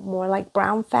into more like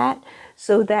brown fat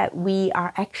so that we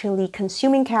are actually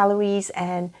consuming calories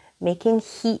and making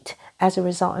heat as a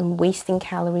result and wasting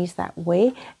calories that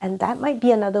way. And that might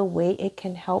be another way it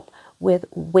can help with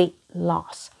weight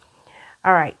loss.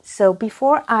 All right, so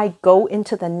before I go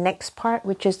into the next part,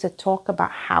 which is to talk about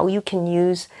how you can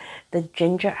use the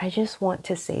ginger, I just want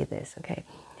to say this, okay?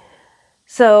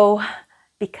 So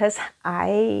because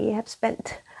I have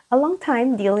spent a long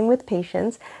time dealing with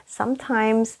patients,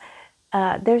 sometimes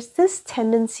there's this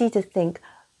tendency to think,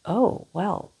 oh,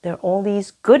 well, there are all these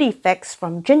good effects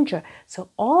from ginger, so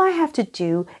all I have to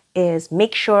do is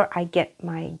make sure I get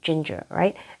my ginger,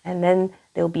 right? And then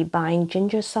they'll be buying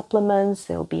ginger supplements,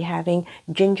 they'll be having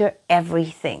ginger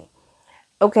everything.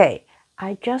 Okay,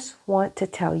 I just want to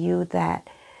tell you that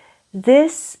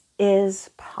this is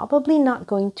probably not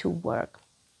going to work.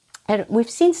 And we've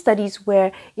seen studies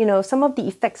where, you know, some of the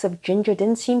effects of ginger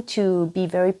didn't seem to be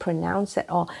very pronounced at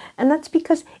all. And that's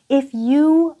because if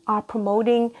you are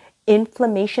promoting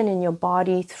inflammation in your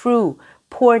body through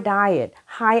poor diet,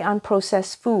 high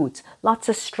unprocessed foods, lots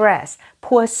of stress,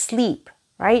 poor sleep,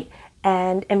 right?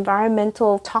 And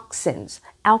environmental toxins,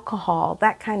 alcohol,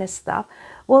 that kind of stuff.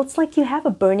 Well, it's like you have a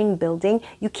burning building,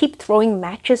 you keep throwing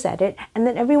matches at it, and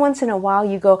then every once in a while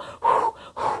you go, whoo,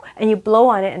 whoo, and you blow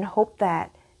on it and hope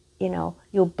that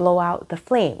you'll blow out the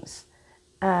flames.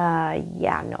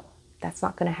 Yeah, no, that's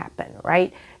not going to happen,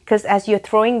 right? Because as you're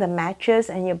throwing the matches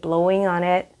and you're blowing on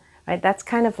it, right, that's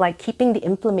kind of like keeping the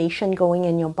inflammation going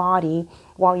in your body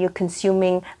while you're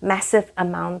consuming massive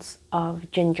amounts of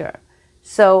ginger.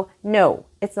 So no,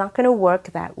 it's not going to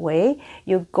work that way.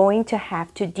 You're going to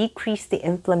have to decrease the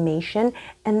inflammation,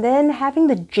 and then having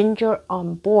the ginger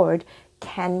on board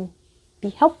can be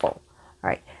helpful. All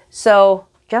right, so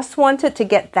just wanted to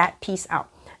get that piece out.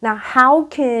 Now, how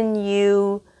can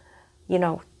you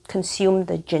consume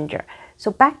the ginger?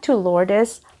 So back to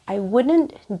Lourdes, I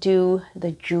wouldn't do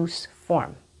the juice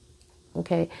form.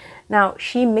 Okay, now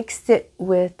she mixed it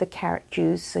with the carrot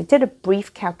juice. So I did a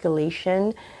brief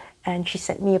calculation, and she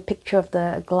sent me a picture of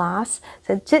the glass.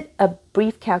 So I did a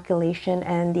brief calculation,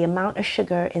 and the amount of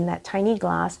sugar in that tiny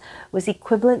glass was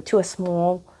equivalent to a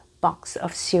small box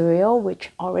of cereal,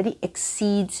 which already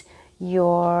exceeds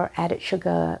your added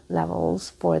sugar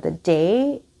levels for the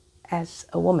day as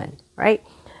a woman, right?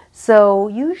 So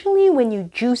usually when you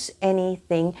juice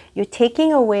anything, you're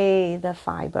taking away the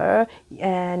fiber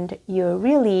and you're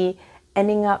really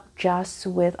ending up just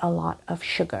with a lot of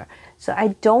sugar. So I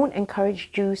don't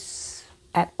encourage juice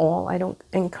at all. I don't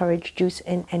encourage juice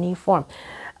in any form.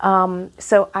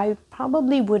 So I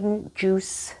probably wouldn't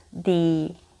juice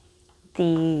the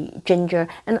ginger.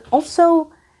 And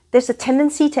also there's a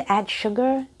tendency to add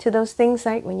sugar to those things,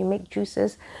 right? When you make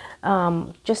juices,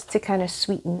 just to kind of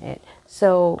sweeten it.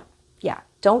 So yeah,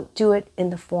 don't do it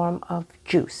in the form of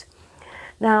juice.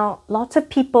 Now, lots of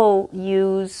people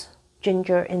use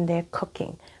ginger in their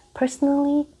cooking.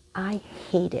 Personally, I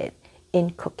hate it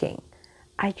in cooking.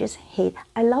 I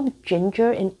love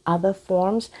ginger in other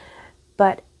forms,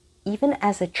 but even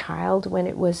as a child, when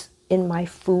it was in my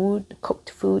food, cooked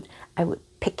food, I would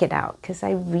pick it out because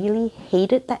I really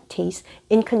hated that taste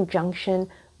in conjunction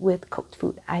with cooked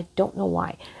food. I don't know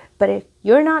why. But if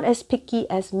you're not as picky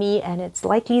as me, and it's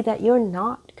likely that you're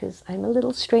not, because I'm a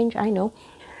little strange, I know,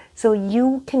 so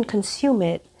you can consume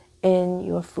it in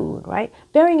your food, right?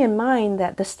 Bearing in mind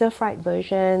that the stir-fried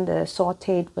version, the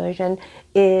sautéed version,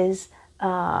 is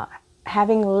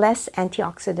having less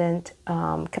antioxidant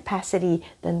capacity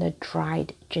than the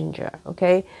dried ginger,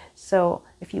 okay? So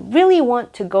if you really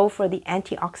want to go for the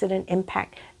antioxidant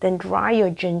impact, then dry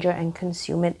your ginger and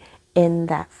consume it in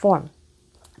that form.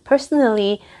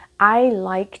 Personally, I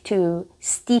like to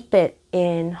steep it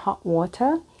in hot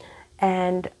water,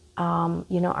 and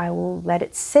I will let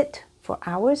it sit for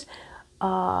hours,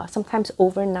 sometimes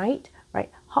overnight, right?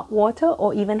 Hot water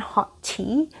or even hot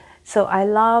tea. So I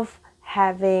love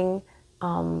having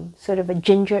sort of a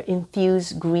ginger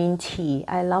infused green tea.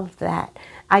 I love that.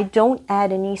 I don't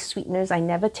add any sweeteners. I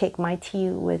never take my tea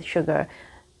with sugar.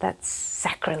 That's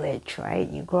sacrilege, right?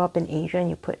 You grow up in Asia and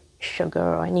you put sugar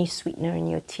or any sweetener in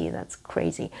your tea. That's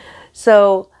crazy.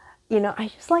 So,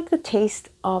 I just like the taste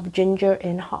of ginger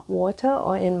in hot water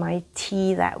or in my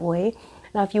tea that way.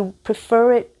 Now, if you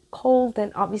prefer it cold,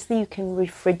 then obviously you can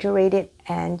refrigerate it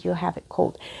and you'll have it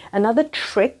cold. Another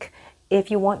trick, if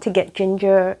you want to get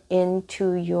ginger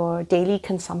into your daily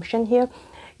consumption here,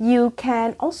 you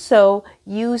can also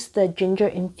use the ginger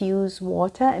infused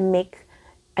water and make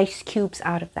ice cubes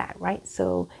out of that, right?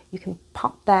 So you can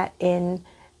pop that in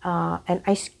an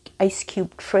ice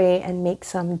cube tray and make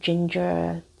some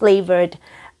ginger flavored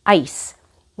ice,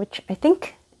 which I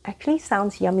think actually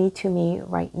sounds yummy to me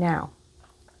right now.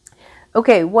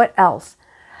 Okay, what else?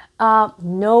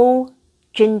 No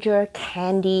ginger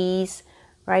candies,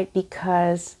 right?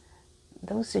 Because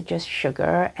those are just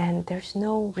sugar and there's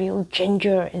no real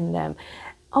ginger in them.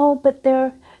 Oh, but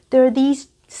there are these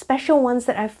special ones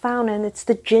that I found, and it's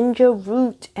the ginger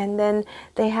root, and then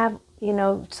they have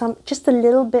just a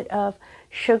little bit of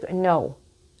sugar. No.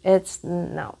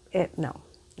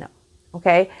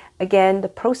 Okay, again, the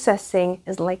processing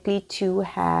is likely to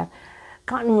have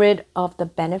gotten rid of the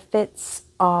benefits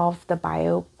of the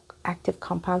bioactive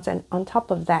compounds, and on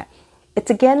top of that, it's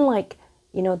again like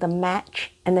the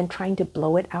match and then trying to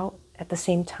blow it out at the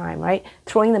same time, right?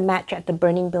 Throwing the match at the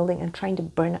burning building and trying to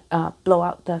blow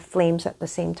out the flames at the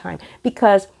same time,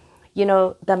 because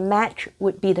the match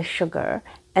would be the sugar,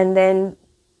 and then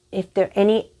if there are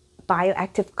any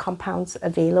bioactive compounds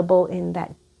available in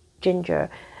that ginger,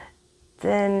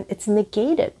 then it's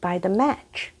negated by the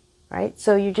match, right?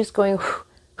 So you're just going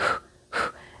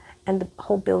and the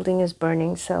whole building is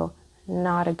burning. So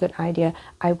not a good idea.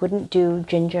 I wouldn't do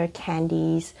ginger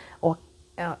candies or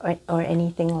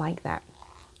anything like that.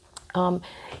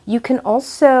 You can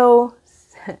also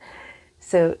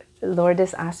so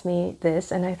Lourdes asked me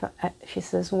this, and I thought, she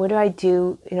says, what do I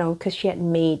do? Because she had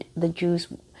made the juice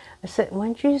I said, why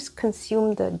don't you just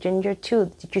consume the ginger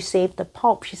too? Did you save the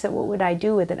pulp? She said, what would I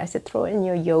do with it? I said, throw it in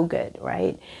your yogurt,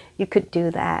 right? You could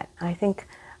do that. I think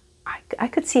I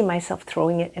could see myself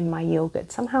throwing it in my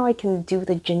yogurt. Somehow I can do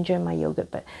the ginger in my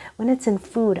yogurt, but when it's in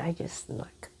food, I just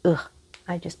like, ugh,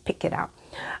 I just pick it out.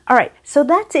 All right, so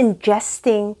that's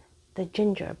ingesting the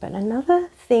ginger. But another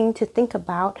thing to think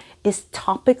about is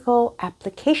topical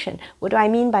application. What do I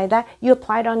mean by that? You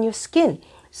apply it on your skin.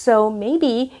 So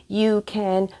maybe you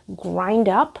can grind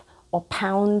up or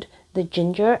pound the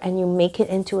ginger and you make it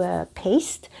into a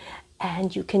paste,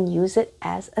 and you can use it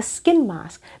as a skin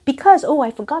mask. Because, oh,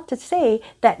 I forgot to say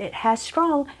that it has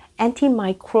strong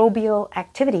antimicrobial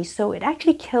activity. So it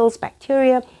actually kills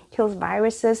bacteria, kills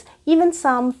viruses, even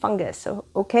some fungus. So,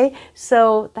 okay,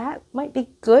 so that might be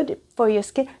good for your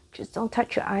skin. Just don't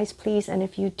touch your eyes, please. And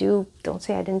if you do, don't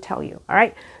say I didn't tell you. All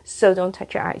right, so don't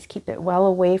touch your eyes. Keep it well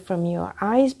away from your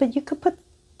eyes. But you could put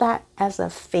that as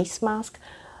a face mask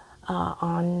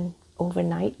on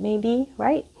overnight, maybe,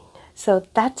 right? So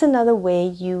that's another way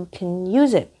you can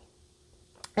use it.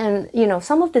 And, you know,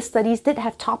 some of the studies did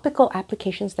have topical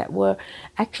applications that were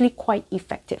actually quite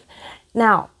effective.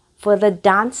 Now, for the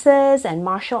dancers and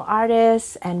martial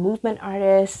artists and movement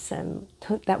artists, and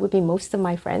that would be most of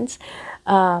my friends,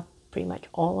 pretty much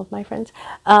all of my friends,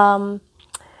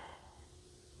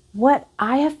 what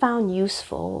I have found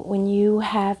useful when you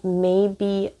have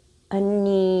maybe a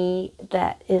knee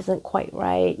that isn't quite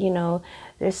right, you know,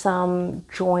 there's some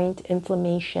joint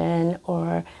inflammation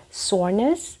or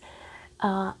soreness,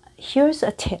 here's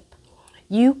a tip.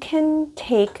 You can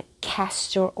take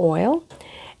castor oil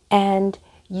and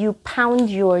you pound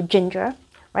your ginger,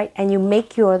 right? And you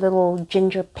make your little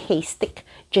ginger paste, thick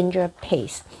ginger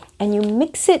paste, and you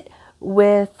mix it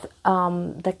with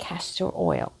the castor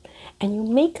oil, and you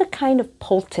make a kind of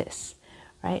poultice,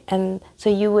 right? And so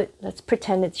you would, let's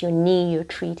pretend it's your knee you're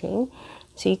treating.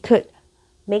 So you could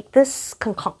make this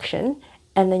concoction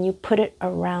and then you put it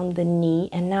around the knee,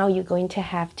 and now you're going to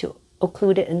have to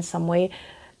occlude it in some way,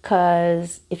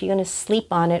 because if you're going to sleep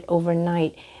on it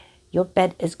overnight, your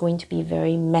bed is going to be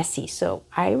very messy. So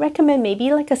I recommend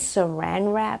maybe like a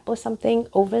saran wrap or something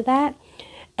over that,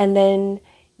 and then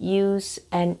use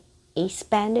an ace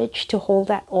bandage to hold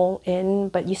that all in.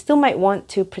 But you still might want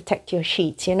to protect your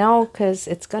sheets, you know, because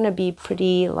it's going to be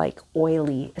pretty like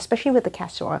oily, especially with the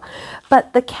castor oil.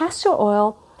 But the castor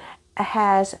oil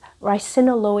has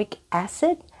ricinoleic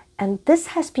acid, and this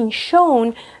has been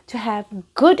shown to have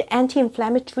good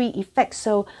anti-inflammatory effects.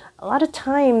 So a lot of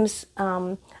times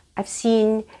I've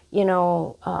seen, you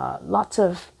know, lots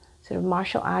of sort of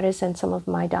martial artists and some of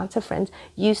my dancer friends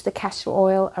use the castor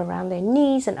oil around their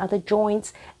knees and other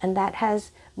joints, and that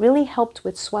has really helped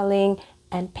with swelling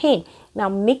and pain. Now,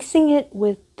 mixing it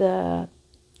with the,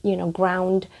 you know,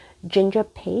 ground ginger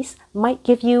paste might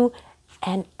give you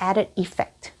an added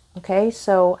effect. Okay,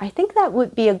 so I think that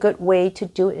would be a good way to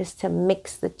do it, is to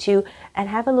mix the two and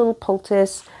have a little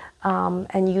poultice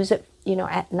and use it, you know,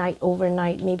 at night,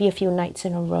 overnight, maybe a few nights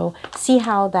in a row. See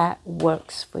how that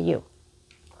works for you.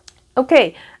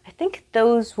 Okay, I think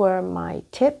those were my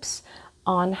tips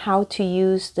on how to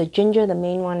use the ginger. The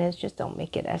main one is just don't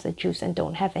make it as a juice and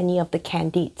don't have any of the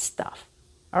candied stuff.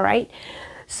 All right,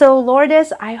 so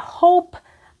Lourdes, I hope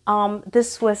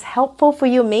this was helpful for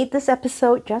you. Made this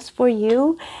episode just for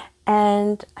you,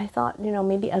 and I thought, you know,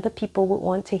 maybe other people would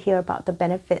want to hear about the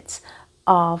benefits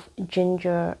of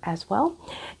ginger as well.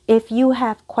 If you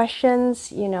have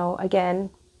questions, you know, again,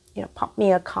 you know, pop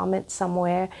me a comment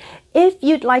somewhere. If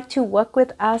you'd like to work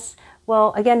with us,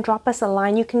 well, again, drop us a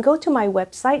line. You can go to my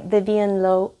website,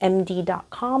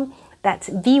 vivianlohmd.com. That's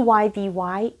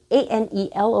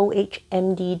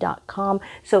VYVYANELOHMD.com.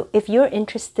 So if you're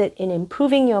interested in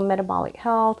improving your metabolic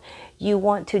health, you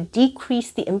want to decrease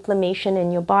the inflammation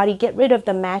in your body, get rid of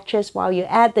the matches while you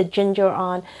add the ginger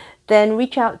on, then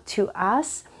reach out to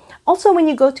us. Also, when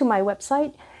you go to my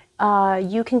website,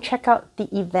 you can check out the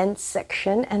events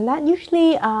section, and that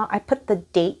usually I put the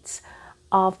dates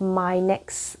of my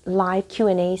next live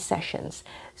Q&A sessions.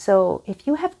 So if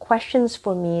you have questions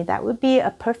for me, that would be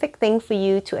a perfect thing for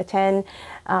you to attend.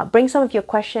 Bring some of your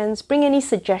questions, bring any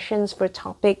suggestions for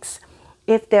topics.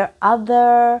 If there are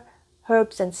other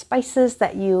herbs and spices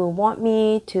that you want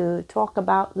me to talk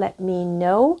about, let me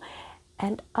know.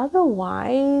 And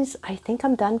otherwise, I think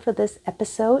I'm done for this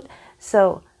episode.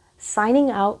 So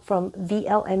signing out from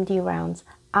VLMD Rounds,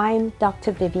 I'm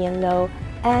Dr. Vivian Loh,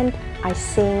 and I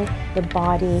sing the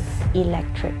body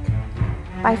electric.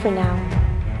 Bye for now.